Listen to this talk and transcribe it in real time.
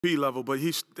MVP level, but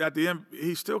he's at the end.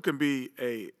 He still can be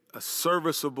a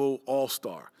serviceable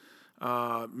all-star,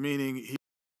 meaning he.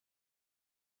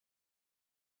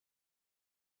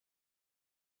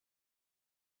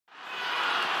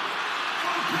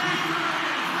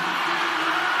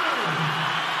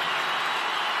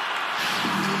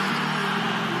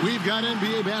 We've got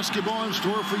NBA basketball in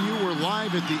store for you. We're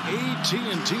live at the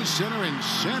AT&T Center in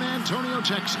San Antonio,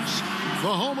 Texas, the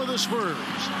home of the Spurs,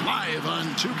 live on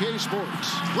 2K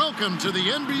Sports. Welcome to the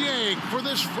NBA for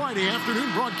this Friday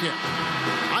afternoon broadcast.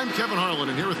 I'm Kevin Harlan,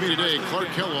 and here with me today, Clark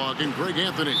Kellogg and Greg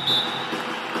Anthony.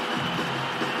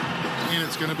 And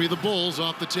it's going to be the Bulls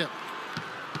off the tip.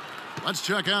 Let's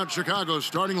check out Chicago's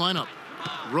starting lineup.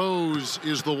 Rose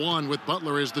is the 1 with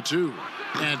Butler as the 2.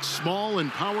 At small and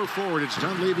power forward, it's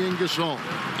Dunleavy and Gasol.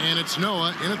 And it's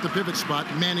Noah in at the pivot spot,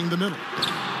 manning the middle.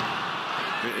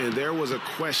 And there was a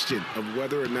question of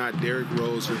whether or not Derrick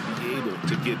Rose would be able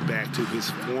to get back to his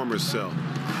former self.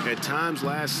 At times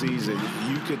last season,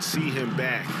 you could see him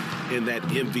back in that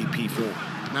MVP form.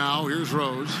 Now here's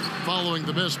Rose, following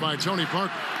the miss by Tony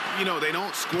Parker. You know, they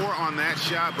don't score on that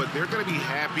shot, but they're going to be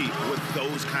happy with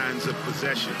those kinds of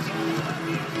possessions.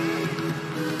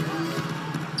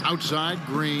 Outside,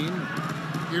 Green.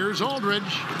 Here's Aldridge.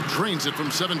 Drains it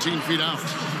from 17 feet out.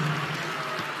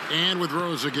 And with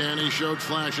Rose again, he showed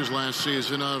flashes last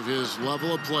season of his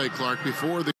level of play, Clark,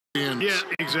 before the end. Yeah,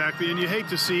 exactly. And you hate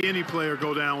to see any player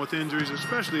go down with injuries,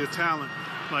 especially a talent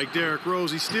like Derrick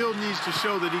Rose. He still needs to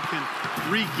show that he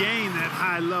can regain that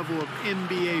high level of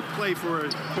NBA play for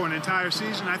an entire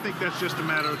season. I think that's just a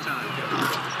matter of time.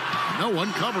 No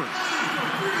one covering.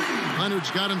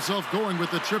 Leonard's got himself going with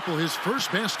the triple, his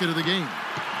first basket of the game.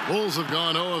 Bulls have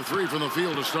gone 0 of 3 from the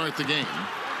field to start the game.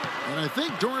 And I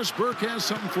think Doris Burke has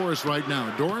something for us right now.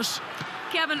 Doris?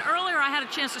 Kevin, earlier I had a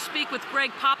chance to speak with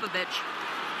Greg Popovich.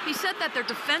 He said that their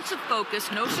defensive focus,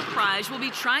 no surprise, will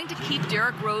be trying to keep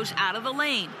Derrick Rose out of the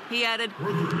lane. He added,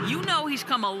 you know he's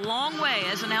come a long way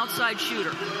as an outside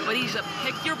shooter, but he's a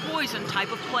pick-your-poison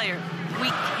type of player. We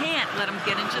can't let him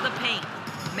get into the paint.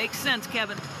 Makes sense,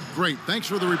 Kevin. Great. Thanks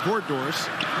for the report, Doris.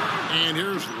 And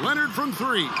here's Leonard from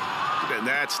 3. And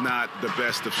that's not the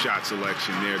best of shot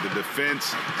selection there. The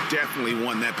defense definitely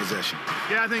won that possession.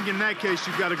 Yeah, I think in that case,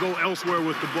 you've got to go elsewhere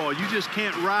with the ball. You just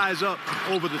can't rise up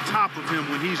over the top of him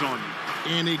when he's on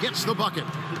you. And he gets the bucket.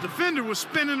 The defender was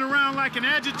spinning around like an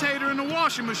agitator in the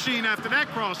washing machine after that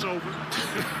crossover.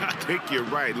 I think you're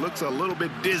right. Looks a little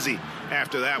bit dizzy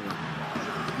after that one.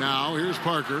 Now here's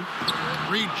Parker.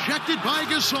 Rejected by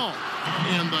Gasol.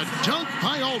 And the dunk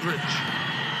by Aldridge.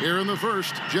 Here in the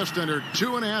first, just under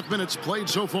 2.5 minutes played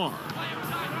so far.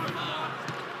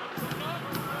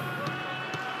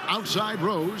 Outside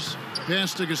Rose,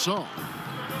 pass to Gasol.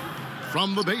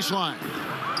 From the baseline,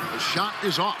 the shot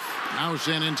is off. Now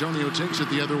San Antonio takes it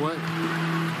the other way.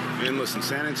 And listen,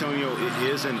 San Antonio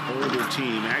is an older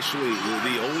team, actually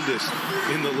the oldest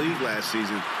in the league last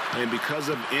season. And because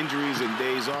of injuries and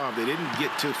days off, they didn't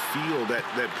get to feel that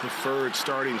preferred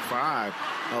starting 5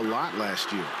 a lot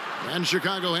last year. And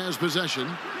Chicago has possession.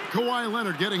 Kawhi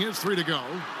Leonard getting his 3 to go.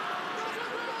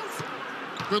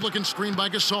 Good-looking screen by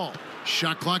Gasol.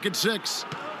 Shot clock at 6.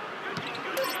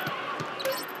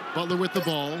 Butler with the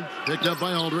ball. Picked up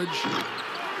by Aldridge.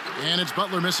 And it's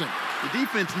Butler missing. The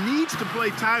defense needs to play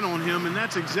tight on him, and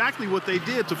that's exactly what they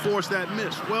did to force that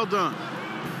miss. Well done.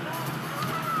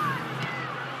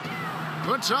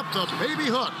 Puts up the baby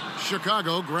hook.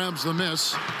 Chicago grabs the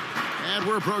miss. And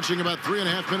we're approaching about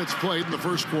 3.5 minutes played in the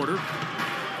first quarter.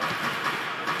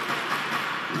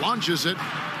 Launches it.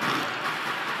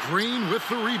 Green with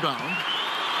the rebound.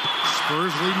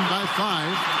 Spurs leading by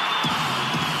 5.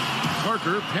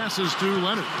 Parker passes to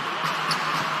Leonard.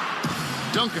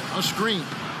 Duncan, a screen.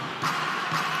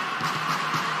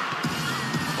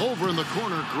 Over in the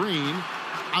corner, Green.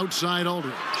 Outside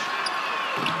Aldridge.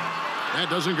 That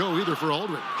doesn't go either for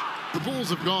Aldridge. The Bulls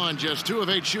have gone just 2 of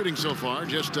 8 shooting so far,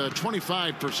 just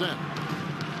 25%.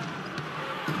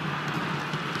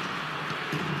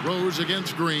 Rose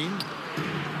against Green.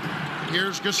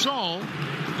 Here's Gasol,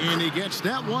 and he gets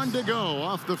that one to go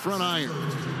off the front iron.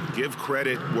 Give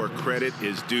credit where credit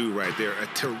is due right there. A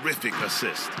terrific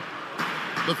assist.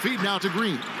 The feed now to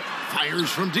Green. Fires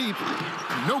from deep.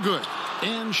 No good.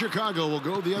 And Chicago will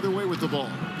go the other way with the ball.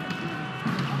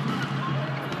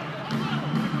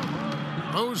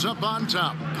 Rose up on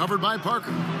top, covered by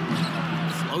Parker.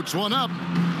 Floats one up.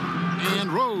 And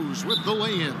Rose with the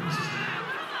lay-ins.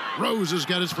 Rose has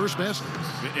got his first basket.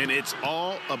 And it's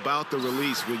all about the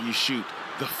release when you shoot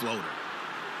the floater.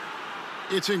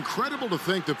 It's incredible to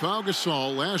think that Pau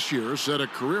Gasol last year set a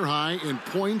career high in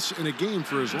points in a game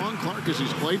for as long, Clark, as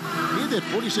he's played. He had that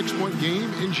 46-point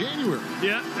game in January.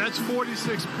 Yeah, that's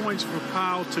 46 points for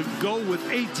Pau to go with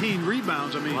 18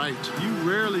 rebounds. I mean, right. You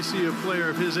rarely see a player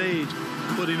of his age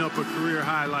putting up a career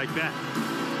high like that.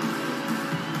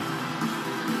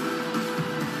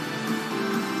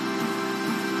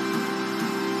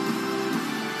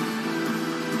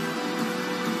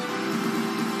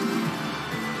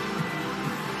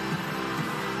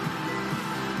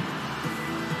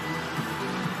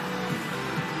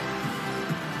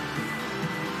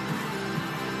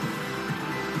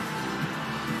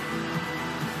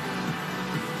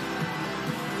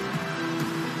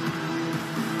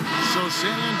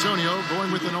 San Antonio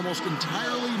going with an almost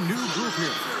entirely new group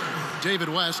here. David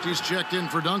West, he's checked in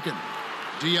for Duncan.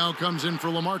 Diaw comes in for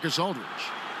LaMarcus Aldridge.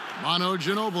 Manu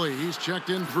Ginobili, he's checked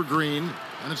in for Green.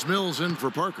 And it's Mills in for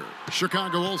Parker.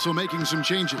 Chicago also making some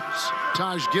changes.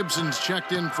 Taj Gibson's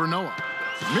checked in for Noah.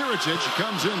 Mirotic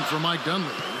comes in for Mike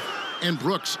Dunleavy. And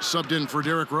Brooks subbed in for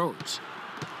Derrick Rose.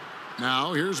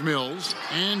 Now here's Mills.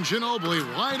 And Ginobili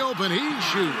wide open. He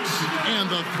shoots. And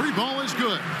the three ball is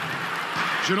good.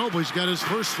 Ginobili's got his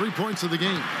first 3 points of the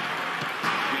game.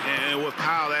 And with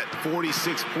Pau, that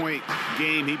 46-point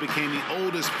game, he became the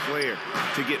oldest player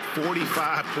to get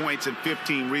 45 points and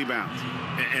 15 rebounds.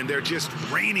 And they're just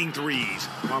raining threes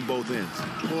on both ends.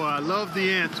 Boy, I love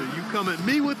the answer. You come at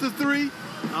me with the three,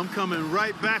 I'm coming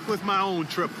right back with my own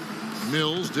triple.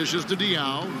 Mills dishes to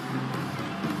Diaw.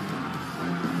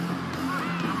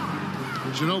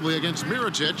 Ginobili against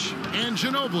Mirotic. And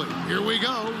Ginobili. Here we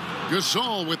go.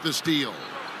 Gasol with the steal.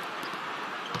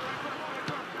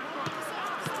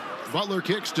 Butler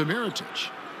kicks to Mirotic.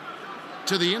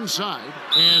 To the inside.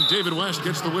 And David West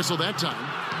gets the whistle that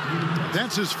time.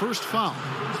 That's his first foul.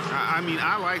 I mean,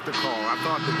 I like the call. I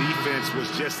thought the defense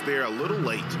was just there a little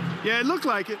late. Yeah, it looked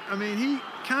like it. I mean, he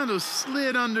kind of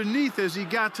slid underneath as he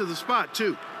got to the spot,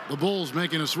 too. The Bulls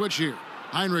making a switch here.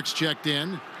 Heinrich's checked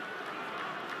in.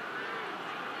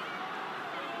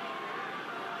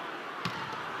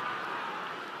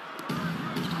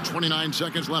 .29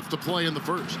 seconds left to play in the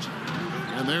first.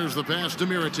 And there's the pass to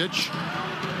Mirotic.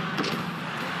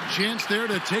 Chance there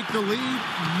to take the lead.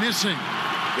 Missing.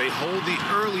 They hold the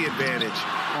early advantage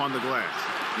on the glass.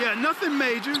 Yeah, nothing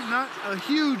major. Not a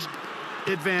huge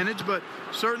advantage, but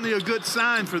certainly a good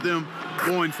sign for them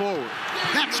going forward.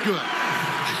 That's good.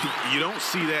 You don't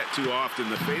see that too often,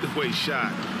 the fadeaway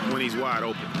shot when he's wide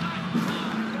open.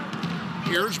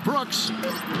 Here's Brooks.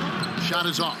 Shot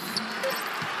is off.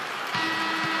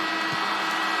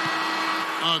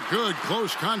 A good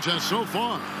close contest so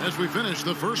far as we finish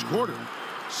the first quarter.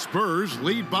 Spurs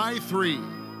lead by 3.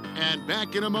 And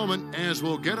back in a moment as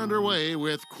we'll get underway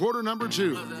with quarter number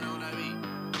 2.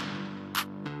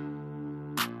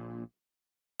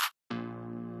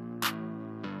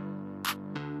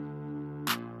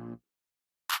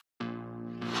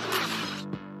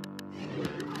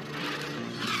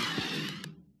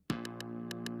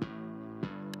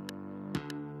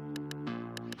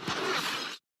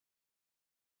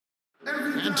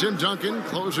 And Tim Duncan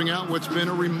closing out what's been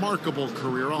a remarkable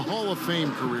career, a Hall of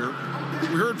Fame career.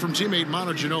 We heard from teammate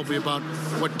Manu Ginobili about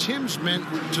what Tim's meant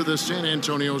to the San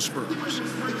Antonio Spurs.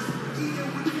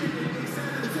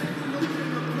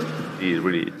 He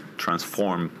really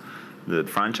transformed the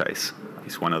franchise.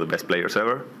 He's one of the best players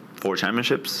ever. 4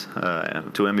 championships, 2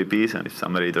 MVPs, and if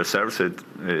somebody deserves it,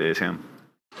 it's him.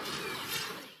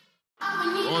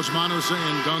 Well, as Manu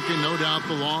saying, Duncan, no doubt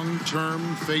the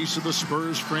long-term face of the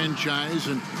Spurs franchise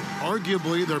and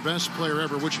arguably their best player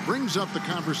ever, which brings up the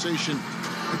conversation,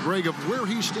 Greg, of where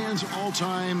he stands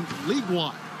all-time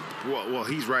league-wide. Well,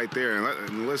 he's right there.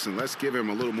 And listen, let's give him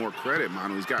a little more credit,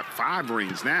 Manu. He's got 5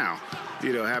 rings now,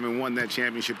 you know, having won that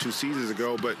championship 2 seasons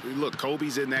ago. But, look,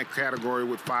 Kobe's in that category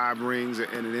with 5 rings and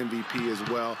an MVP as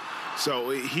well. So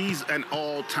he's an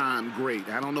all-time great.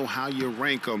 I don't know how you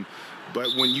rank him,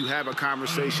 but when you have a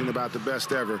conversation about the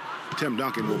best ever, Tim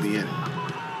Duncan will be in it.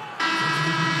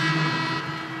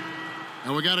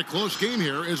 And we got a close game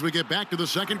here as we get back to the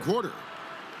second quarter.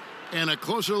 And a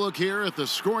closer look here at the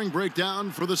scoring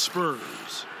breakdown for the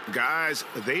Spurs. Guys,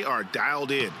 they are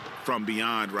dialed in from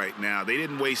beyond right now. They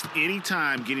didn't waste any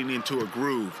time getting into a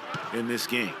groove in this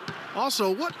game.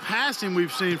 Also, what passing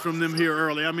we've seen from them here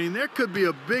early. I mean, there could be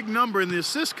a big number in the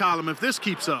assist column if this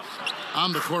keeps up.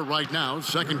 On the court right now,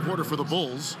 second quarter for the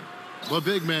Bulls. The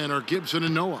big men are Gibson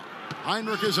and Noah.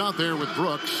 Heinrich is out there with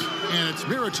Brooks, and it's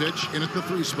Mirotic in at the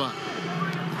 3 spot.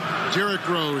 Derrick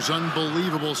Rose,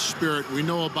 unbelievable spirit. We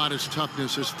know about his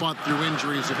toughness, has fought through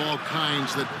injuries of all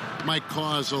kinds that might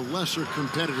cause a lesser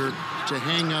competitor to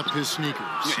hang up his sneakers.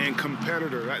 And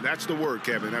competitor, that's the word,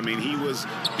 Kevin. I mean, he was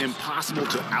impossible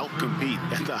to outcompete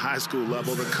at the high school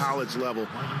level, the college level,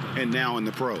 and now in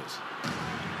the pros.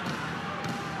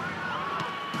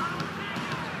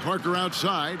 Parker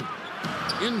outside.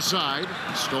 Inside.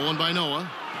 Stolen by Noah.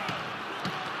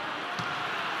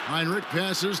 Heinrich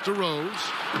passes to Rose.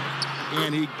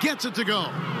 And he gets it to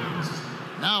go.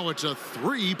 Now it's a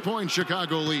 3-point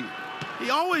Chicago lead. He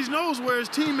always knows where his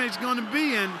teammate's going to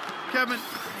be, and Kevin,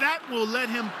 that will let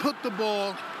him put the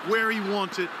ball where he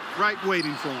wants it, right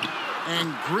waiting for him.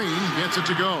 And Green gets it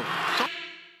to go.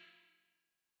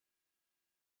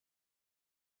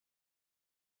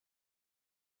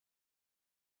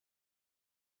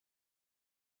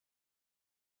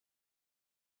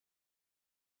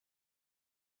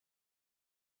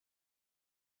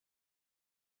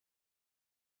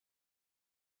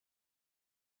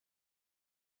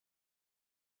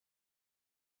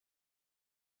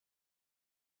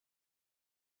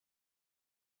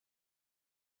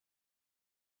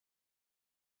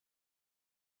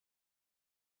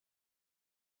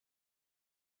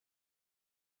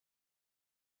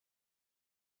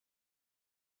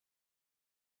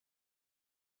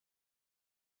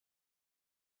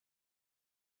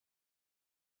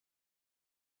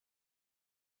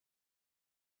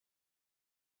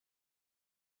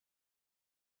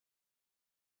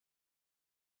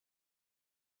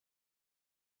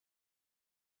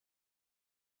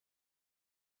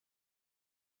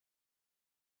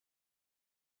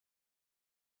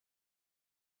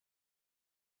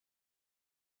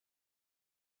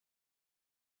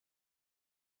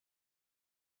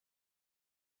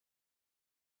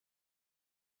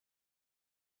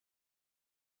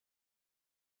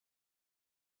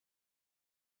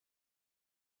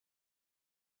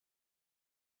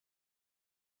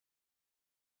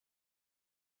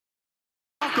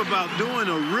 Talk about doing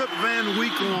a Rip Van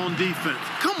Winkle on defense.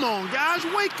 Come on, guys,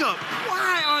 wake up.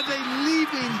 Why are they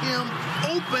leaving him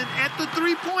open at the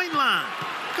three-point line?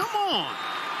 Come on.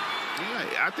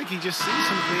 Yeah, I think he just sees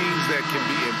some things that can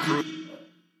be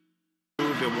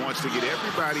improved and wants to get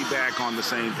everybody back on the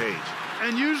same page.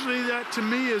 And usually that, to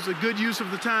me, is a good use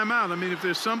of the timeout. I mean, if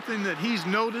there's something that he's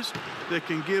noticed that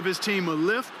can give his team a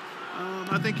lift,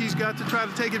 I think he's got to try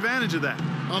to take advantage of that.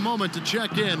 A moment to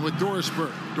check in with Doris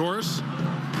Burke. Doris?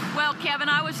 Well, Kevin,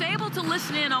 I was able to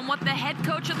listen in on what the head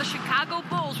coach of the Chicago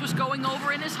Bulls was going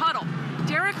over in his huddle.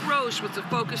 Derrick Rose was the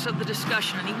focus of the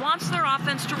discussion, and he wants their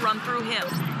offense to run through him.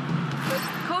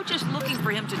 Coach is looking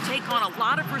for him to take on a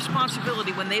lot of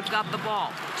responsibility when they've got the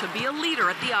ball, to be a leader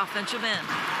at the offensive end.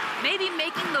 Maybe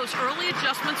making those early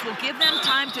adjustments will give them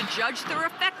time to judge their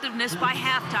effectiveness by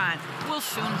halftime. We'll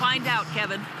soon find out,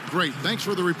 Kevin. Great. Thanks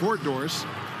for the report, Doris.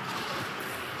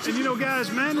 And, you know,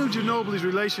 guys, Manu Ginobili's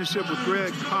relationship with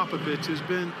Greg Popovich has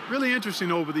been really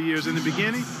interesting over the years. In the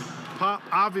beginning, Pop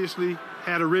obviously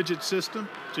had a rigid system.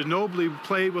 Ginobili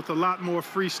played with a lot more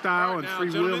freestyle and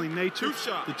freewheeling nature.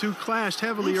 The two clashed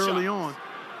heavily early on,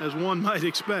 as one might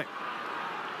expect.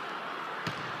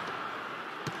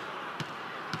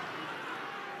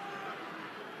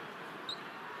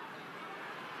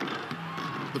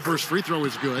 The first free throw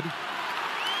is good.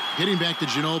 Getting back to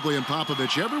Ginobili and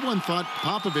Popovich, everyone thought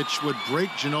Popovich would break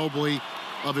Ginobili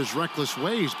of his reckless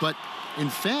ways, but in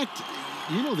fact,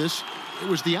 you know this, it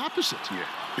was the opposite.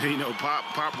 Yeah, you know,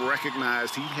 Pop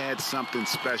recognized he had something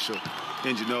special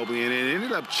in Ginobili, and it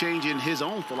ended up changing his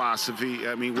own philosophy,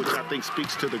 I mean, which I think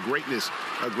speaks to the greatness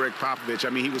of Greg Popovich. I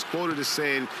mean, he was quoted as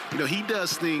saying, you know, he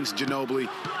does things, Ginobili,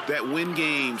 that win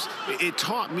games. It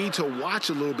taught me to watch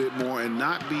a little bit more and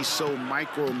not be so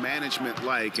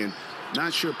micromanagement-like, and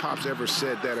not sure Pop's ever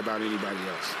said that about anybody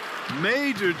else.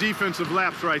 Major defensive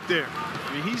lapse right there.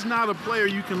 I mean, he's not a player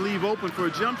you can leave open for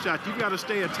a jump shot. You got to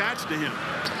stay attached to him.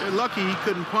 They're lucky he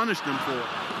couldn't punish them for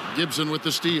it. Gibson with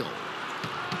the steal.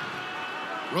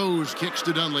 Rose kicks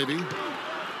to Dunleavy.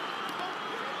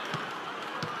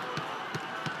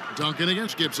 Duncan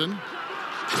against Gibson.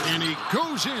 And he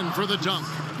goes in for the dunk.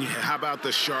 Yeah, how about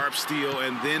the sharp steal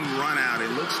and then run out?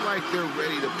 It looks like they're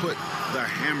ready to put the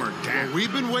hammer down. Well,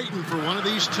 we've been waiting for one of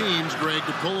these teams, Greg,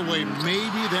 to pull away.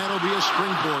 Maybe that'll be a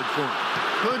springboard for him.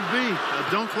 Could be. A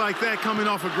dunk like that coming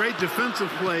off a great defensive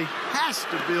play has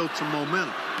to build some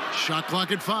momentum. Shot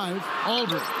clock at 5.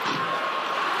 Aldridge.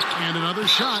 And another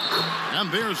shot.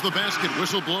 And there's the basket.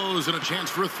 Whistle blows and a chance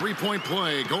for a three-point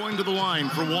play. Going to the line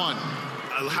for one.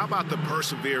 How about the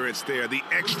perseverance there, the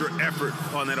extra effort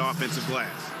on that offensive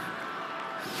glass?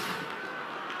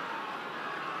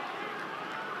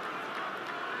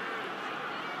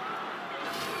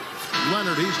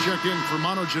 Leonard, he's checked in for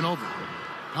Manu Ginobili.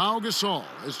 Pau Gasol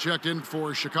has checked in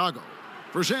for Chicago.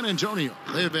 For San Antonio,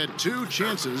 they've had 2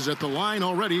 chances at the line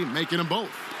already, making them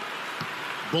both.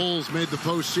 Bulls made the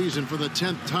postseason for the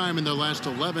 10th time in their last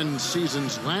 11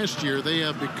 seasons. Last year, they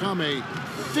have become a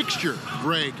fixture,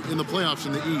 Greg, in the playoffs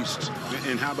in the East.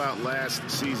 And how about last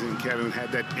season, Kevin,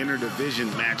 had that interdivision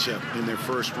matchup in their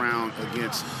first round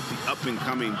against the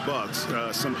up-and-coming Bucks.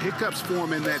 Some hiccups for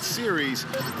them in that series,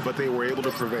 but they were able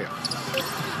to prevail.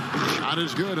 Shot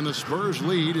is good, and the Spurs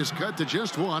lead is cut to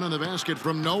just 1 on the basket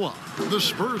from Noah. The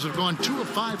Spurs have gone 2 of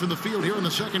 5 from the field here in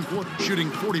the second quarter, shooting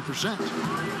 40%.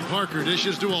 Parker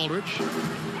dishes to Aldridge.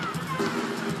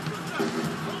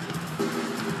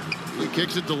 He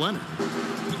kicks it to Leonard.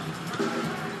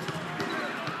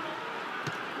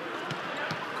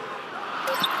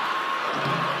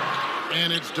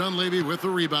 And it's Dunleavy with the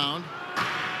rebound.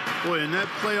 Boy, in that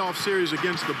playoff series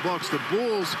against the Bucks, the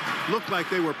Bulls looked like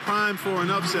they were primed for an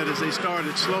upset as they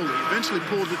started slowly. Eventually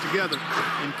pulled it together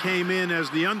and came in as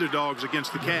the underdogs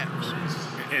against the Cavs.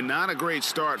 And not a great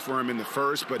start for him in the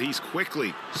first, but he's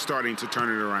quickly starting to turn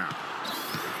it around.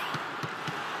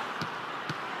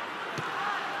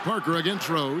 Parker against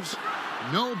Rose.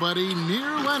 Nobody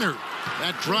near Leonard.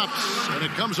 That drops, and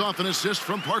it comes off an assist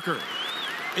from Parker.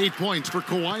 8 points for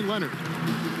Kawhi Leonard.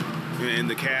 And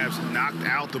the Cavs knocked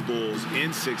out the Bulls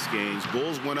in 6 games.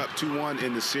 Bulls went up 2-1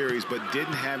 in the series, but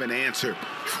didn't have an answer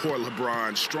for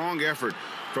LeBron. Strong effort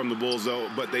from the Bulls, though,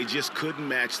 but they just couldn't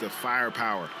match the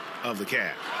firepower of the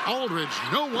Cavs. Aldridge,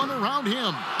 no one around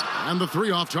him. And the 3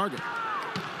 off target.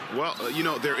 Well, you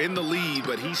know, they're in the lead,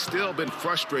 but he's still been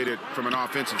frustrated from an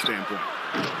offensive standpoint.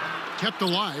 Kept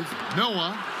alive,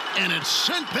 Noah, and it's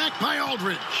sent back by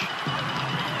Aldridge.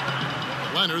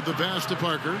 Leonard, the pass to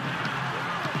Parker.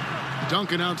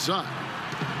 Duncan outside.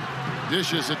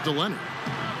 Dishes it to Leonard.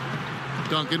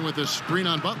 Duncan with a screen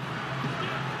on Butler.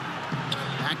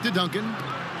 Back to Duncan.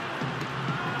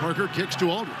 Parker kicks to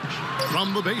Aldridge.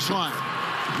 From the baseline.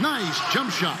 Nice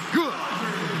jump shot. Good.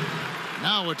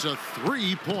 Now it's a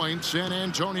 3-point San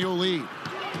Antonio lead.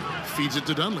 Feeds it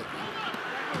to Dunleavy.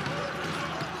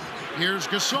 Here's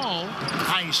Gasol.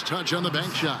 Nice touch on the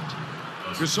bank shot.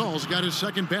 Gasol's got his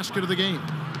second basket of the game.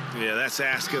 Yeah, that's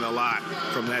asking a lot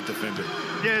from that defender.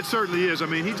 Yeah, it certainly is. I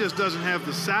mean, he just doesn't have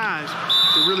the size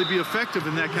to really be effective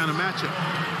in that kind of matchup.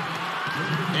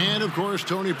 And, of course,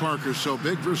 Tony Parker, so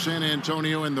big for San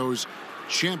Antonio in those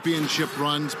championship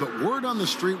runs. But word on the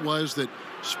street was that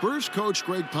Spurs coach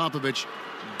Greg Popovich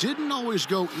didn't always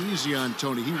go easy on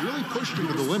Tony. He really pushed him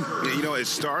to the limit. Yeah, you know, it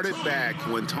started back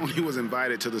when Tony was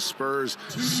invited to the Spurs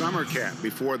summer camp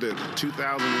before the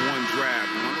 2001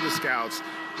 draft. One of the scouts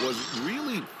was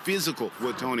really physical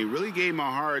with Tony, really gave him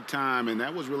a hard time, and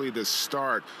that was really the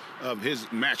start of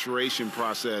his maturation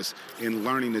process in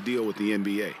learning to deal with the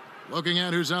NBA. Looking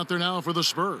at who's out there now for the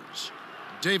Spurs.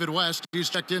 David West, he's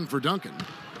checked in for Duncan.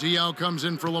 Diaw comes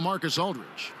in for LaMarcus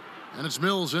Aldridge. And it's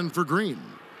Mills in for Green.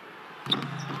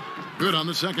 Good on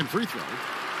the second free throw.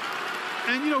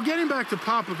 And, you know, getting back to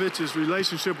Popovich's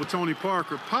relationship with Tony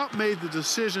Parker, Pop made the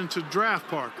decision to draft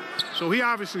Parker. So he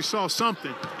obviously saw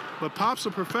something. But Pop's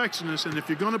a perfectionist, and if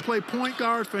you're going to play point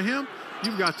guard for him,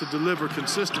 you've got to deliver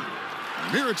consistently.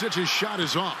 Mirotić's shot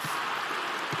is off.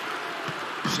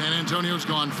 San Antonio's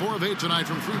gone 4 of 8 tonight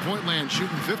from three-point land,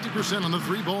 shooting 50% on the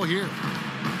 3-ball here.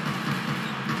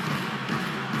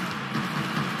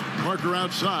 Parker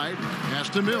outside, pass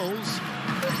to Mills.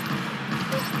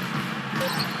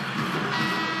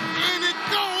 And it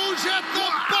goes at the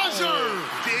buzzer!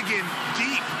 Digging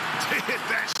deep to hit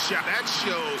that shot. That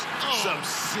shows some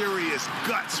serious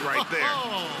guts right there.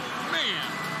 Oh,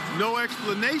 man. No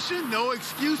explanation, no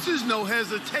excuses, no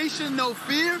hesitation, no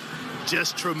fear.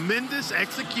 Just tremendous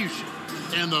execution.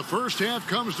 And the first half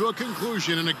comes to a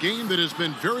conclusion in a game that has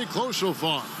been very close so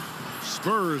far.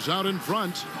 Spurs out in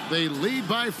front. They lead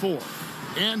by 4.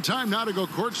 And time now to go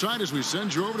courtside as we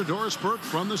send you over to Doris Burke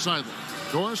from the sideline.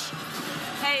 Doris?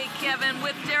 Hey, Kevin,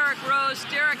 with Derrick Rose.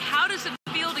 Derrick, how does it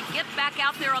feel to get back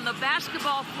out there on the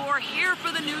basketball floor here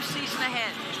for the new season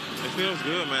ahead? It feels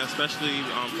good, man, especially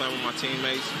playing with my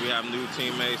teammates. We have new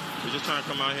teammates. We're just trying to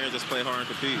come out here and just play hard and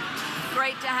compete.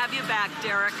 Great to have you back,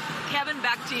 Derrick. Kevin,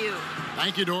 back to you.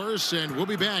 Thank you, Doris, and we'll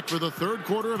be back for the third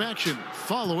quarter of action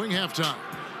following halftime.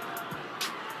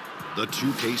 The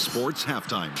 2K Sports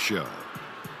Halftime Show.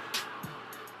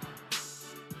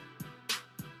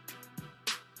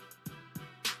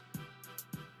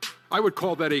 I would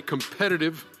call that a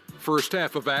competitive first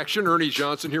half of action. Ernie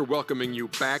Johnson here welcoming you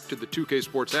back to the 2K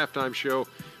Sports Halftime Show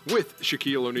with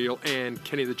Shaquille O'Neal and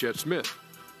Kenny the Jet Smith.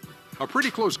 A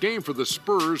pretty close game for the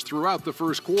Spurs throughout the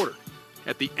first quarter.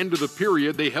 At the end of the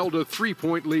period, they held a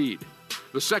 3-point lead.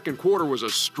 The second quarter was a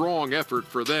strong effort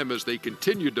for them as they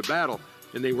continued to battle,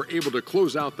 and they were able to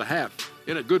close out the half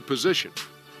in a good position.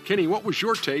 Kenny, what was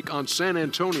your take on San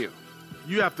Antonio?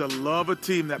 You have to love a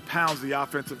team that pounds the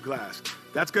offensive glass.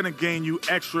 That's going to gain you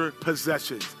extra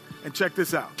possessions. And check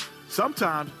this out.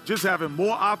 Sometimes just having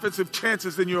more offensive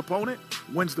chances than your opponent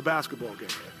wins the basketball game.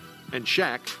 And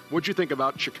Shaq, what'd you think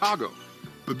about Chicago?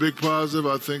 The big positive,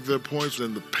 I think, their points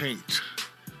in the paint.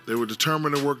 They were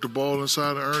determined to work the ball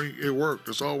inside of Ernie. It worked.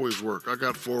 It's always worked. I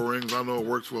got 4 rings. I know it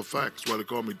works for a fact. That's why they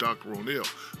call me Dr. O'Neal,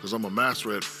 because I'm a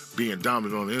master at being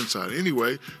dominant on the inside.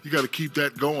 Anyway, you got to keep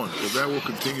that going, because that will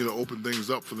continue to open things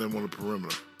up for them on the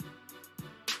perimeter.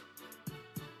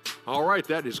 All right,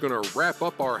 that is going to wrap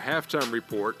up our halftime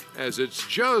report, as it's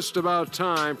just about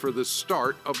time for the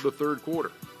start of the third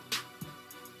quarter.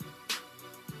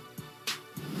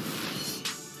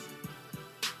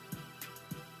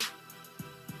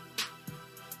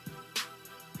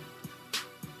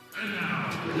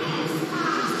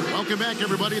 Welcome back,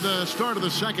 everybody. The start of the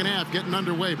second half getting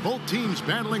underway. Both teams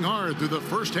battling hard through the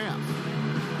first half.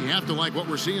 You have to like what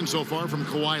we're seeing so far from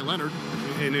Kawhi Leonard.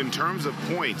 And in terms of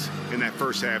points in that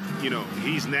first half,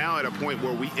 he's now at a point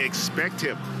where we expect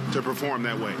him to perform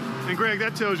that way. And, Greg,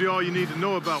 that tells you all you need to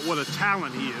know about what a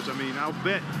talent he is. I mean, I'll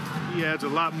bet he adds a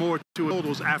lot more to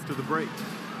totals after the break.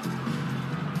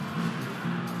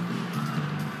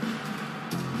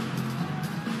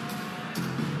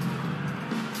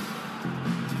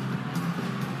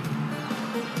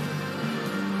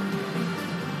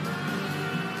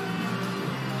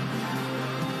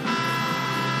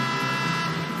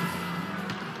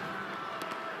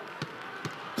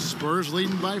 Spurs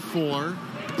leading by 4.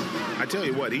 I tell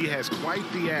you what, he has quite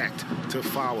the act to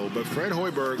follow, but Fred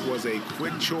Hoiberg was a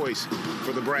quick choice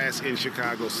for the brass in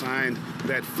Chicago. Signed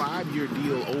that 5-year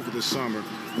deal over the summer,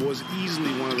 was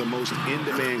easily one of the most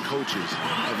in-demand coaches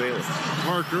available.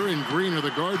 Parker and Green are the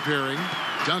guard pairing.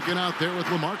 Duncan out there with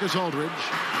LaMarcus Aldridge,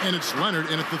 and it's Leonard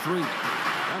in at the 3.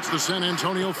 That's the San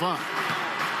Antonio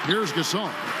 5. Here's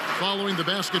Gasol, following the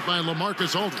basket by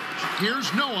LaMarcus Aldridge.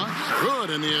 Here's Noah. Good,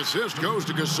 and the assist goes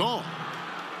to Gasol.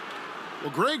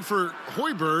 Well, Greg, for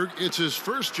Hoiberg, it's his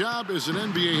first job as an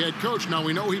NBA head coach. Now,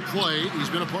 we know he played. He's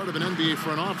been a part of an NBA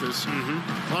front office.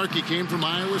 Clarkie came from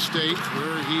Iowa State,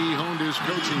 where he honed his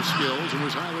coaching skills and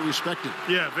was highly respected.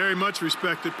 Yeah, very much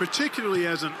respected, particularly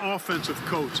as an offensive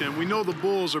coach. And we know the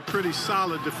Bulls are pretty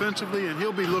solid defensively, and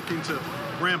he'll be looking to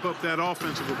ramp up that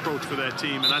offensive approach for that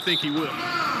team, and I think he will.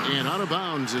 And out of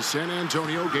bounds as San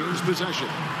Antonio gains possession.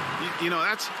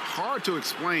 That's hard to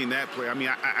explain, that play. I mean,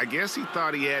 I guess he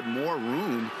thought he had more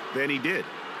room than he did.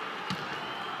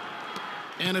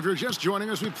 And if you're just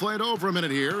joining us, we played over a minute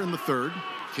here in the third.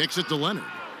 Kicks it to Leonard.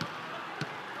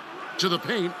 To the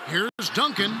paint. Here's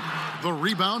Duncan. The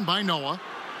rebound by Noah.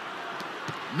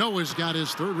 Noah's got his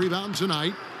 3rd rebound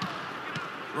tonight.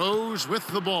 Rose with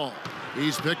the ball.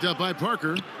 He's picked up by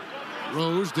Parker.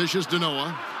 Rose dishes to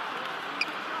Noah.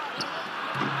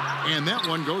 And that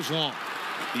one goes long.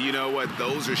 You know what?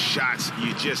 Those are shots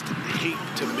you just hate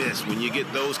to miss when you get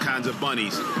those kinds of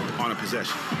bunnies on a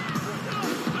possession.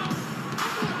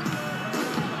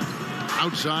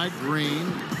 Outside, Green.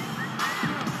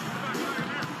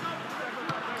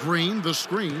 Green, the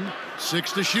screen.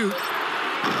 6 to shoot.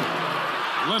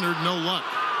 Leonard, no luck.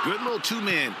 Good little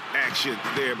 2-man action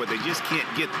there, but they just can't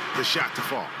get the shot to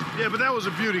fall. Yeah, but that was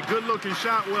a beauty. Good-looking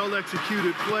shot,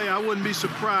 well-executed play. I wouldn't be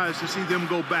surprised to see them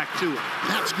go back to it.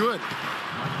 That's good.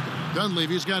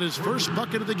 Dunleavy's got his first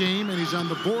bucket of the game, and he's on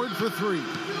the board for 3.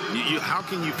 How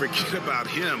can you forget about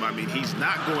him? I mean, he's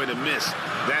not going to miss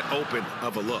that open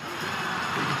of a look.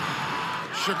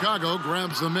 Chicago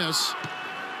grabs the miss.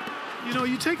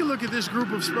 You take a look at this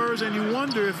group of Spurs, and you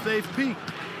wonder if they've peaked.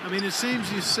 I mean, it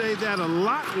seems you say that a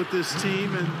lot with this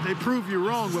team, and they prove you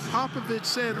wrong. But Popovich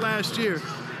said last year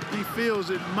he feels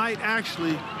it might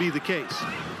actually be the case.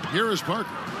 Here is Parker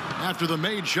after the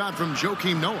made shot from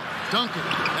Joakim Noah. Duncan,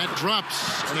 that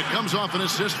drops, and it comes off an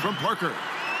assist from Parker.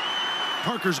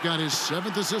 Parker's got his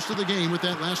 7th assist of the game with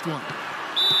that last one.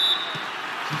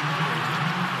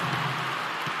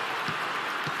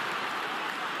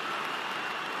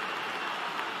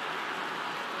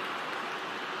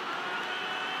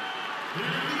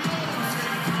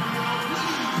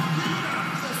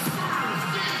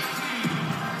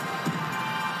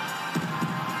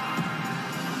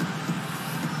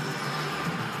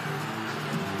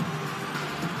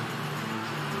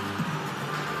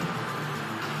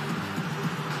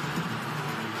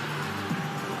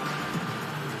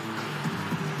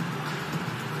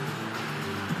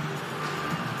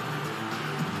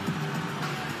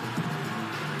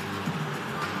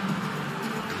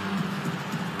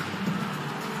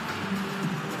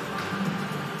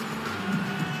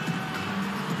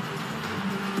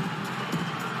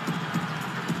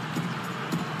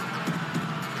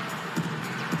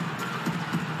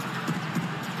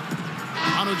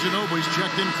 Manu Ginobili's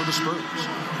checked in for the Spurs.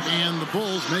 And the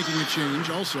Bulls making a change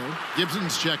also.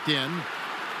 Gibson's checked in.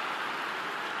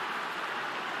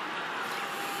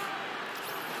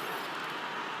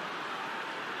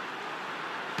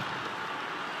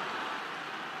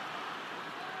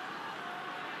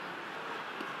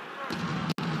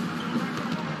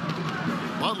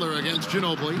 Butler against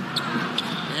Ginobili.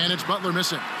 And it's Butler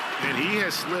missing. And he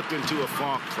has slipped into a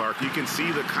funk, Clark. You can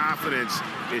see the confidence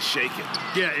is shaken.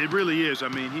 Yeah, it really is. I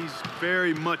mean, he's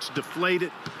very much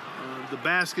deflated. The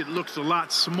basket looks a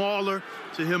lot smaller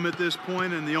to him at this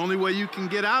point, and the only way you can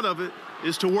get out of it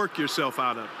is to work yourself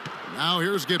out of it. Now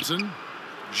here's Gibson.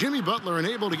 Jimmy Butler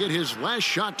unable to get his last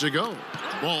shot to go.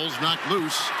 Ball's knocked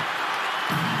loose.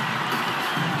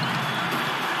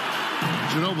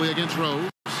 Ginobili against Rose.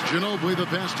 Ginobili the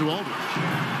pass to Aldridge.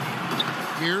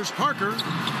 Here's Parker.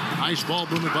 Nice ball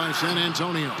movement by San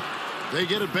Antonio. They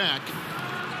get it back.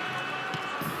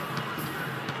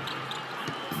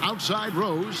 Outside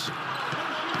Rose.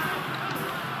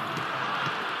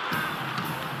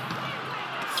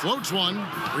 Floats one.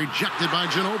 Rejected by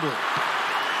Ginobili.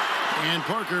 And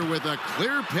Parker with a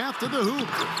clear path to the hoop.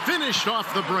 Finished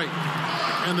off the break.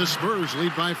 And the Spurs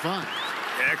lead by 5.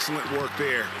 Excellent work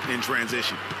there in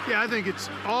transition. Yeah, I think it's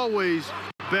always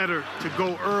better to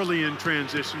go early in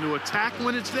transition, to attack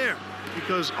when it's there,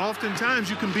 because oftentimes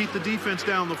you can beat the defense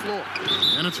down the floor.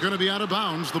 And it's going to be out of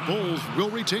bounds. The Bulls will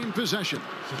retain possession.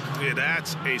 Yeah,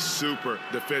 that's a super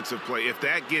defensive play. If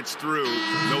that gets through,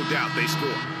 no doubt they score.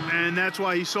 And that's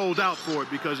why he sold out for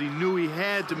it, because he knew he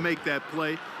had to make that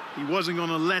play. He wasn't going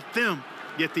to let them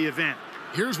get the advantage.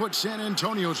 Here's what San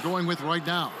Antonio's going with right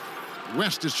now.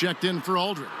 West is checked in for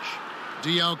Aldridge.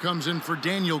 Diaw comes in for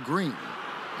Daniel Green.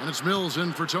 And it's Mills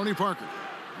in for Tony Parker.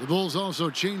 The Bulls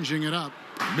also changing it up.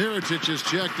 Mirotic is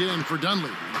checked in for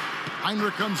Dunleavy.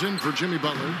 Heinrich comes in for Jimmy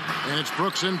Butler. And it's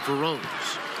Brooks in for Rose.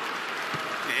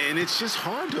 And it's just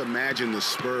hard to imagine the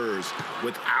Spurs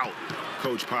without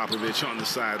Coach Popovich on the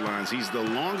sidelines. He's the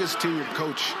longest tenured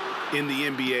coach in the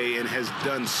NBA and has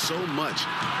done so much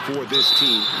for this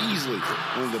team. Easily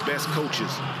one of the best coaches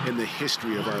in the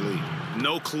history of our league.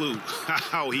 No clue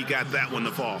how he got that one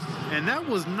to fall. And that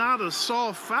was not a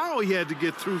soft foul he had to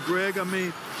get through, Greg. I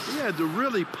mean, he had to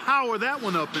really power that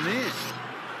one up and in.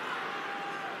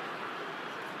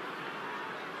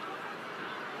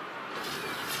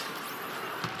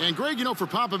 And, Greg, you know, for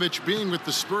Popovich being with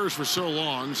the Spurs for so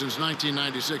long, since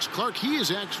 1996, Clark, he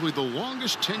is actually the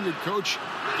longest tenured coach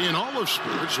in all of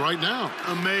sports right now.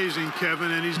 Amazing, Kevin,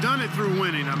 and he's done it through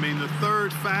winning. I mean, the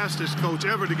third fastest coach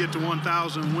ever to get to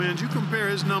 1,000 wins. You compare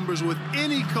his numbers with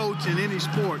any coach in any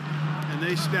sport, and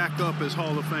they stack up as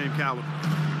Hall of Fame caliber.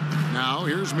 Now,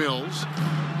 here's Mills.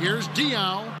 Here's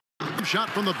Diaw. Shot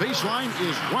from the baseline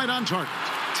is right on target.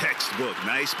 Textbook,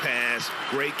 nice pass,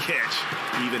 great catch,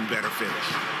 even better finish.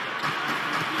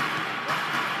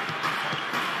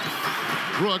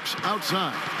 Brooks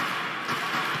outside.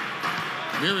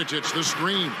 Mirotic the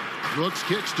screen. Brooks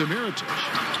kicks to Mirotic.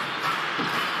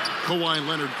 Kawhi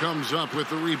Leonard comes up with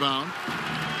the rebound.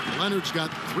 Leonard's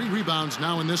got 3 rebounds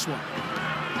now in this one.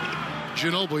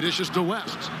 Ginobili dishes to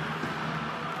West.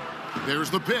 There's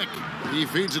the pick. He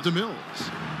feeds it to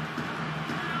Mills.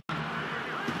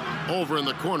 Over in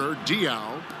the corner,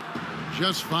 Diaw.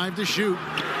 Just 5 to shoot.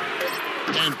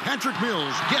 And Patrick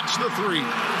Mills gets the 3.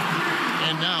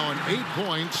 And now an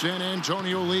 8-point San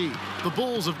Antonio lead. The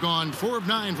Bulls have gone 4 of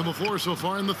 9 from the floor so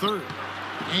far in the third.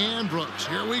 And Brooks,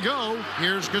 here we go.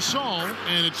 Here's Gasol,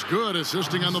 and it's good.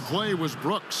 Assisting on the play was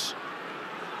Brooks.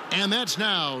 And that's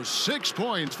now 6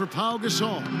 points for Pau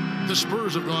Gasol. The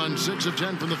Spurs have gone 6 of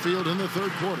 10 from the field in the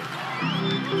third quarter.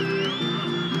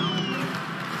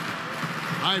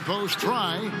 High post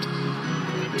try.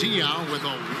 Diaw with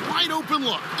a wide open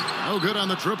look. No good on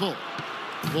the triple.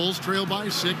 Bulls trail by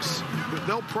 6.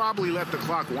 They'll probably let the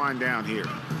clock wind down here.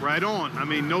 Right on. I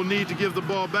mean, no need to give the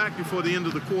ball back before the end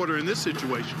of the quarter in this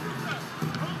situation.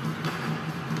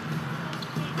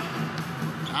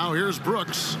 Now here's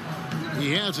Brooks.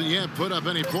 He hasn't yet put up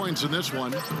any points in this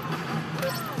one.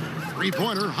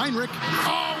 3-pointer, Heinrich.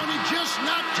 Oh, and he just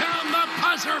knocked down the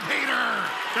buzzer beater.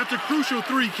 That's a crucial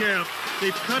 3, Kev.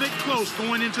 They've cut it close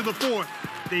going into the fourth.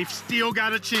 They've still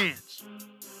got a chance.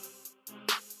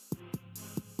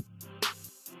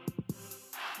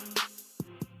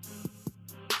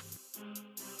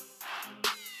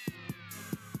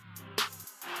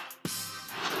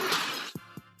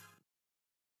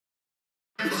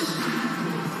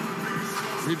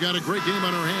 We've got a great game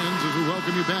on our hands as we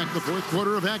welcome you back. The fourth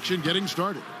quarter of action getting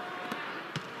started.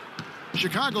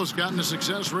 Chicago's gotten a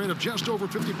success rate of just over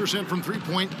 50% from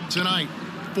 3-point tonight.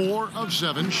 4 of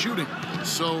 7 shooting.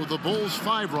 So the Bulls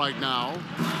 5 right now.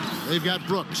 They've got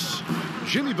Brooks.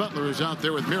 Jimmy Butler is out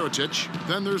there with Mirotic.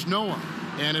 Then there's Noah.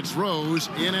 And it's Rose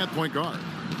in at point guard.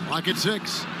 Clock at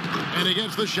 6. And he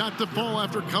gets the shot to fall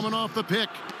after coming off the pick.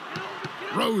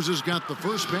 Rose has got the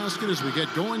first basket as we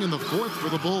get going in the 4th for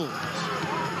the Bulls.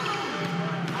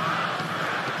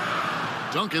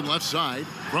 Duncan left side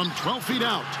from 12 feet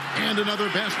out. And another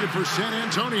basket for San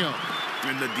Antonio.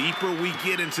 And the deeper we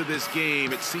get into this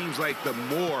game, it seems like the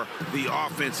more the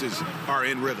offenses are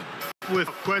in rhythm. With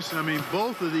a question, I mean,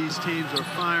 both of these teams are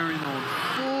firing on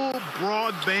full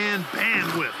broadband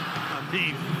bandwidth. I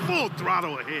mean, full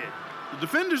throttle ahead. The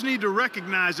defenders need to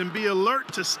recognize and be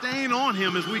alert to staying on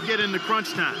him as we get into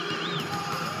crunch time.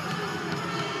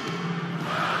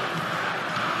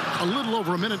 A little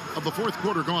over a minute of the 4th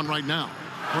quarter gone right now.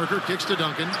 Parker kicks to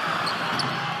Duncan.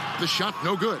 The shot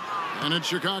no good. And it's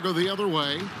Chicago the other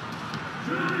way.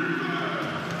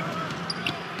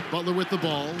 Butler with the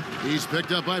ball. He's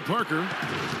picked up by Parker.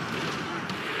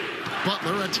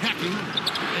 Butler attacking.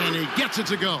 And he gets it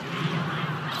to go.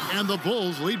 And the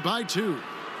Bulls lead by 2.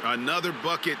 Another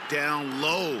bucket down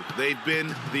low. They've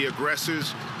been the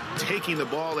aggressors, taking the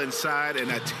ball inside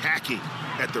and attacking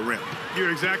at the rim.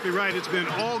 You're exactly right. It's been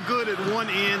all good at one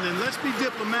end, and let's be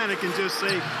diplomatic and just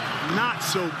say not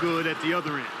so good at the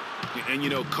other end. And, you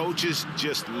know, coaches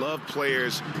just love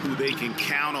players who they can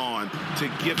count on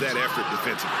to give that effort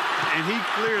defensively. And he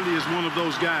clearly is one of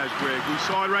those guys, Greg. We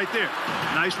saw it right there.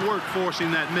 Nice work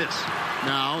forcing that miss.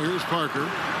 Now, here's Parker.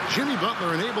 Jimmy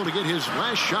Butler unable to get his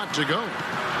last shot to go.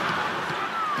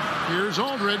 Here's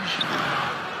Aldridge.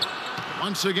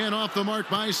 Once again off the mark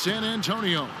by San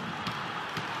Antonio.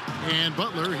 And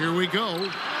Butler, here we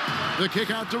go. The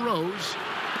kick out to Rose.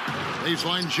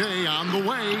 Baseline J on the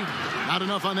way. Not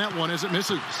enough on that one as it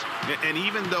misses. And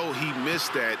even though he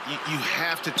missed that, you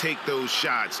have to take those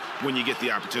shots when you get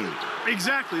the opportunity.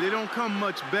 Exactly. They don't come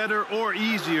much better or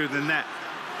easier than that.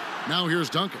 Now here's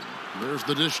Duncan. There's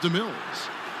the dish to Mills.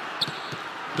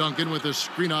 Duncan with a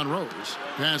screen on Rose.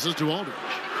 Passes to Aldridge.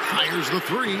 Fires the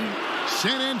 3.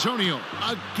 San Antonio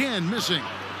again missing.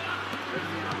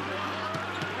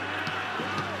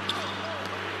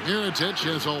 Mirotic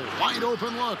has a wide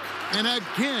open look. And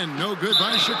again, no good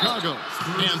by Chicago.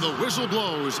 And the whistle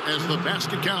blows as the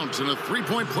basket counts and a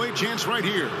 3-point play chance right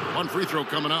here. One free throw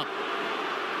coming up.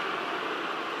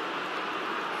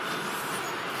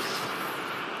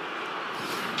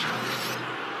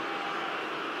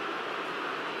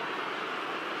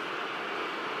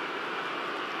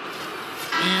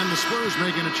 And the Spurs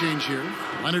making a change here.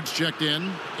 Leonard's checked in.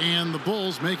 And the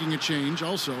Bulls making a change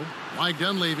also. Mike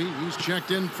Dunleavy, he's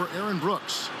checked in for Aaron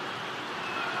Brooks.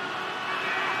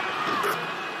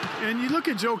 And you look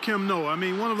at Joakim Noah, I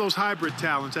mean, one of those hybrid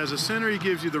talents. As a center, he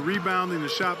gives you the rebounding, the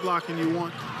shot blocking you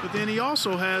want. But then he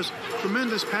also has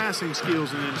tremendous passing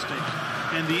skills and instinct.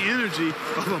 And the energy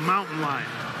of a mountain lion.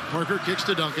 Parker kicks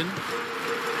to Duncan.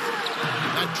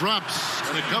 That drops,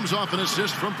 and it comes off an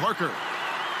assist from Parker.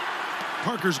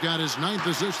 Parker's got his 9th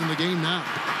assist in the game now.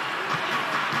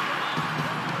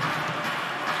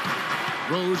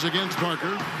 Rose against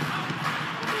Parker.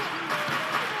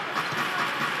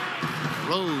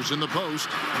 Rose in the post,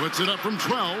 puts it up from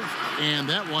 12, and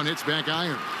that one hits back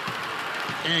iron.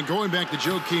 And going back to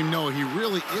Joakim Noah, he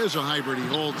really is a hybrid. He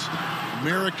holds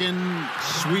American,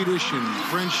 Swedish, and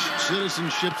French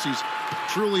citizenships. He's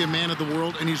truly a man of the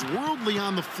world, and he's worldly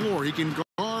on the floor. He can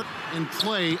guard and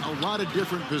play a lot of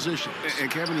different positions.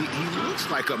 And Kevin, he looks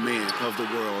like a man of the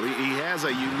world. He has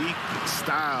a unique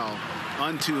style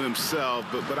unto himself,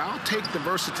 but I'll take the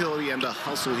versatility and the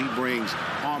hustle he brings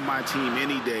on my team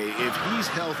any day. If he's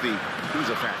healthy, he's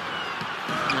a factor.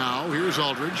 Now, here's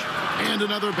Aldridge. And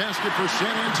another basket for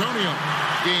San Antonio.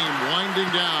 Game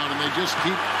winding down, and they just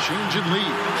keep changing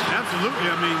leads. Absolutely.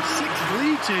 I mean, 6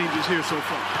 lead changes here so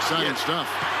far. Exciting stuff.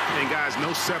 And, guys,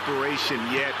 no separation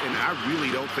yet, and I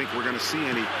really don't think we're going to see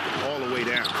any all the way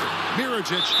down.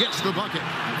 Mirotic gets the bucket.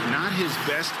 Not his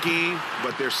best game,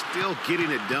 but they're still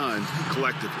getting it done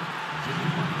collectively.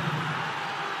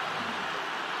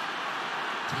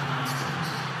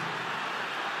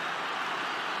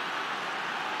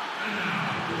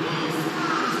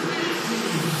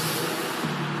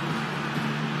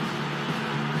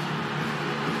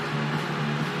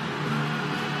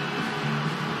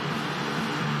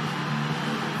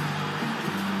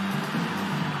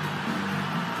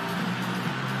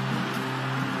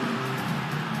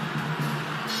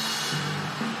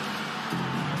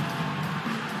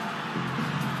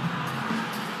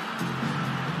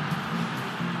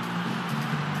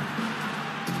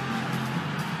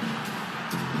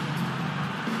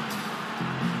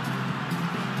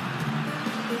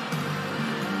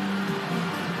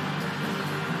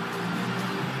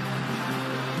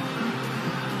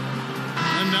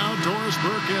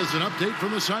 Chris Burke has an update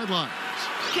from the sidelines.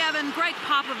 Kevin, Greg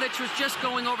Popovich was just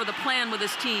going over the plan with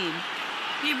his team.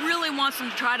 He really wants them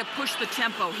to try to push the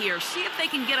tempo here, see if they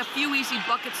can get a few easy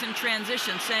buckets in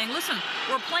transition, saying, listen,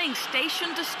 we're playing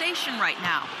station to station right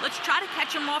now. Let's try to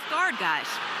catch them off guard, guys.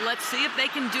 Let's see if they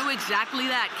can do exactly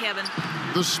that, Kevin.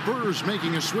 The Spurs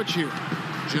making a switch here.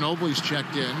 Ginobili's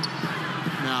checked in.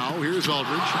 Now, here's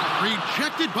Aldridge.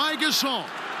 Rejected by Gasol.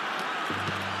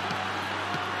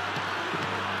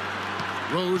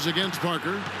 Rose against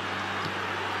Parker.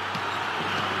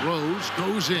 Rose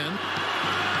goes in.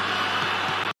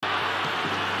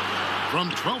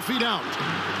 From 12 feet out.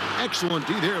 Excellent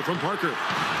D there from Parker.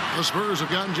 The Spurs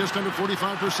have gotten just under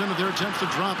 45% of their attempts to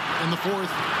drop in the fourth.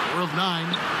 4 of 9.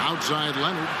 Outside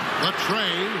Leonard. The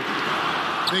tray.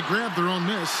 They grab their own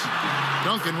miss.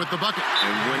 Duncan with the bucket.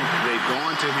 And when they've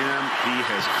gone to him, he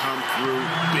has come through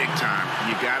big time.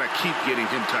 You got to keep getting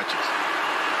him touches.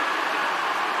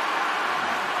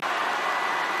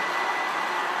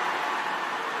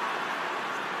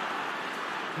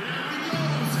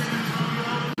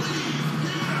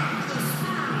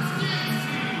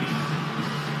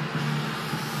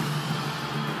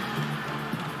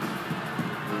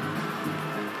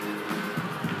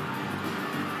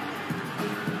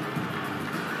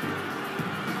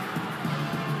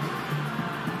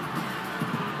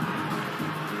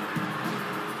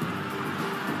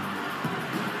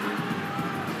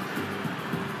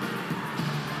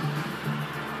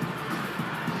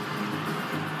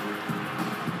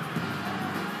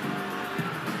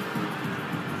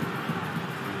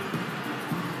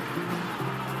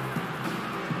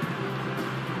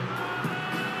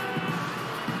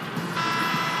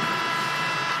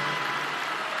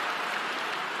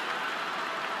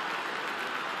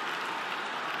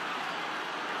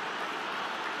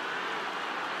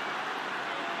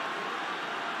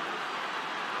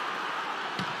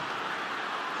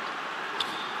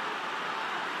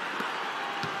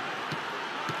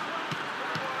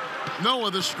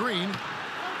 Noah the screen.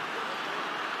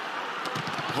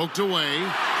 Poked away.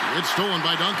 It's stolen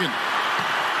by Duncan.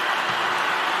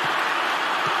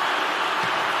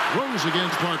 Rose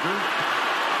against Parker.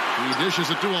 He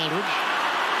dishes it to Aldridge.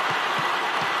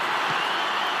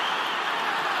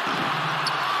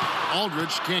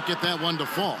 Aldridge can't get that one to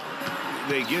fall.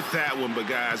 They get that one, but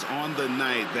guys, on the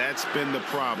night, that's been the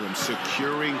problem,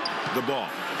 securing the ball.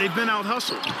 They've been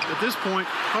out-hustled. At this point,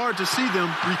 hard to see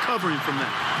them recovering from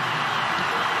that.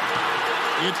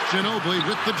 It's Ginobili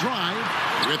with the drive,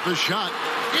 with the shot.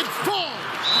 It falls!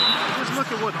 Just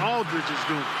look at what Aldridge is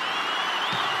doing.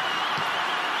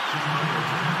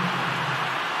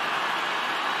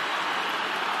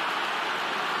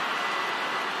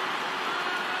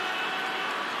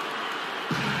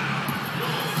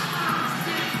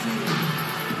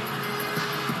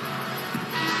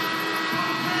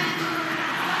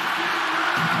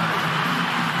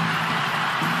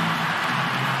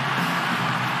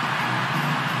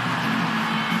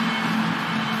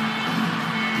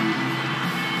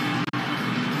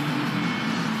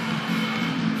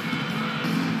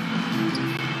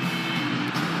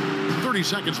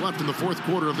 Seconds left in the fourth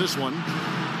quarter of this one.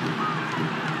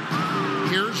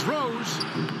 Here's Rose.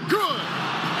 Good!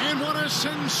 And what a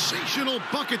sensational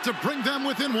bucket to bring them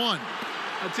within one.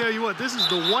 I tell you what, this is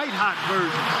the white-hot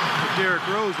version of Derrick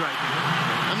Rose right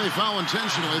now. And they foul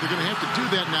intentionally. They're going to have to do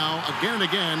that now again and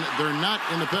again. They're not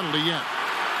in the penalty yet.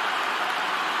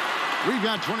 We've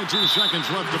got 22 seconds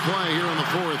left to play here in the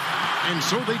fourth. And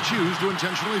so they choose to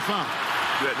intentionally foul.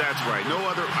 That's right. No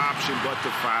other option but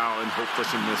to foul and hope for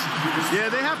some misses. Yeah,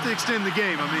 they have to extend the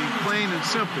game. I mean, plain and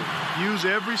simple. Use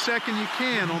every second you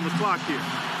can on the clock here.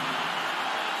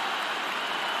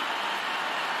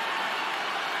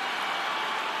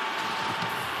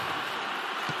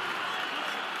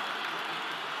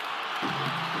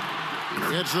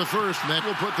 It's the first, and that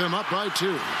will put them up by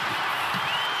 2.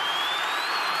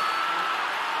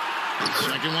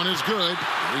 The second one is good.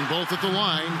 Hitting both at the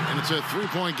line, and it's a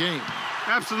 3-point game.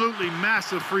 Absolutely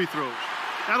massive free throws.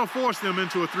 That'll force them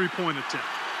into a 3-point attempt.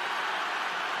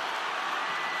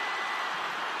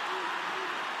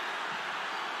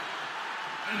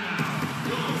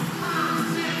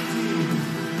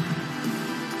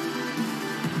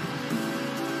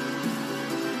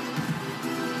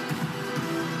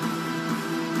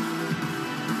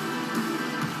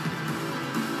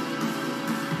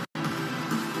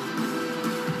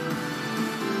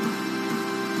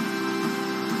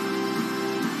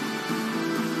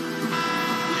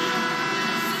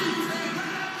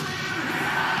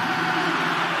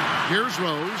 Here's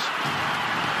Rose.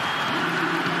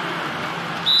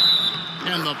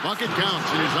 And the bucket counts,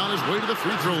 and he's on his way to the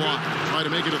free throw line. Try to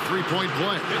make it a three-point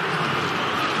play.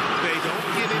 They don't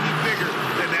get any bigger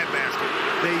than that basket.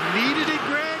 They needed it,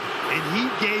 Greg, and he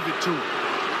gave it to them.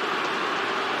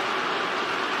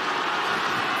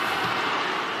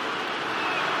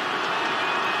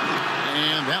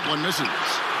 And that one misses.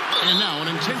 And now an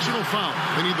intentional foul.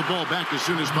 They need the ball back as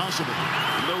soon as possible.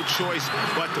 No choice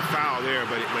but to foul there,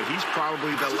 but he's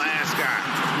probably the last guy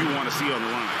you want to see on the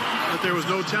line. But there was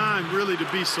no time really to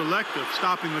be selective.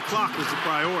 Stopping the clock was the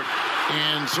priority.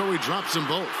 And so he drops them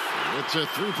both. It's a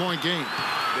three-point game.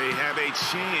 They have a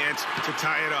chance to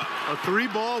tie it up. A three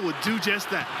ball would do just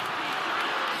that.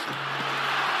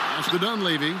 That's the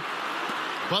Dunleavy.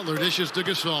 Butler dishes to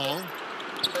Gasol.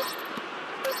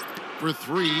 For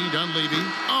three, Dunleavy.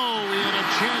 Oh, he had a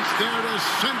chance there to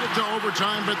send it to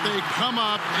overtime, but they come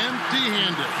up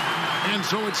empty-handed. And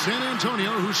so it's San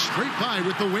Antonio who's straight by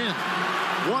with the win.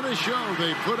 What a show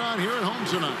they put on here at home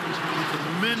tonight.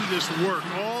 Tremendous work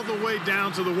all the way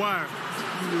down to the wire.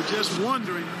 We were just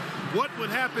wondering what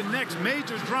would happen next.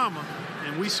 Major drama,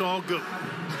 and we saw good.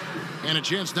 And a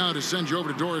chance now to send you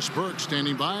over to Doris Burke,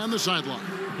 standing by on the sideline.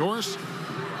 Doris?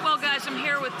 Well, guys, I'm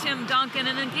here with Tim Duncan.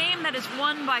 In a game that is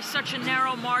won by such a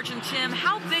narrow margin, Tim,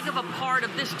 how big of a part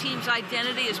of this team's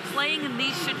identity is playing in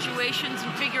these situations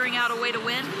and figuring out a way to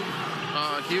win?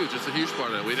 Huge. It's a huge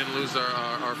part of it. We didn't lose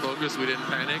our focus. We didn't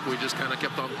panic. We just kind of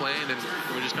kept on playing, and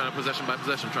we just kind of possession by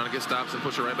possession, trying to get stops and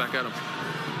push it right back at them.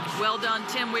 Well done,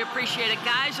 Tim. We appreciate it.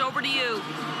 Guys, over to you.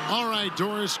 All right,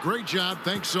 Doris, great job.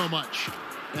 Thanks so much.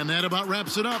 And that about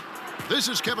wraps it up. This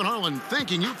is Kevin Harlan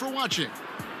thanking you for watching.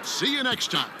 See you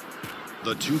next time.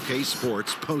 The 2K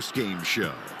Sports postgame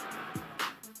show.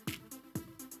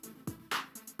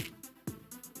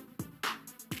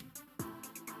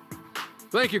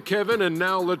 Thank you, Kevin. And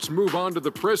now let's move on to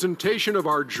the presentation of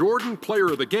our Jordan Player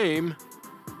of the Game,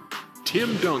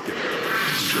 Tim Duncan.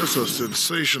 Just a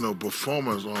sensational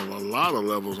performance on a lot of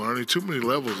levels, Ernie. Too many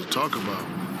levels to talk about.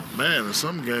 Man, in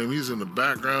some game, he's in the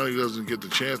background. He doesn't get the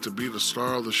chance to be the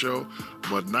star of the show,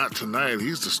 but not tonight.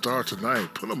 He's the star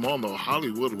tonight. Put him on the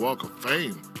Hollywood Walk of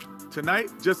Fame.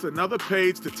 Tonight, just another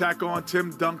page to tack on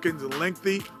Tim Duncan's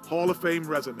lengthy Hall of Fame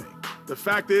resume. The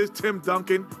fact is, Tim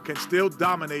Duncan can still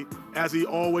dominate as he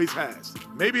always has.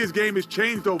 Maybe his game has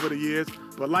changed over the years,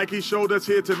 but like he showed us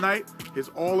here tonight, his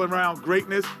all-around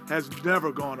greatness has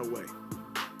never gone away.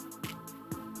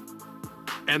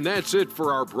 And that's it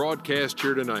for our broadcast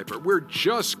here tonight. But we're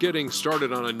just getting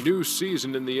started on a new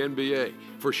season in the NBA.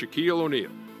 For Shaquille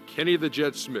O'Neal, Kenny the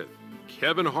Jet Smith,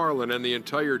 Kevin Harlan, and the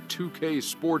entire 2K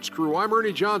Sports crew, I'm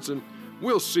Ernie Johnson.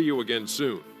 We'll see you again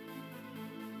soon.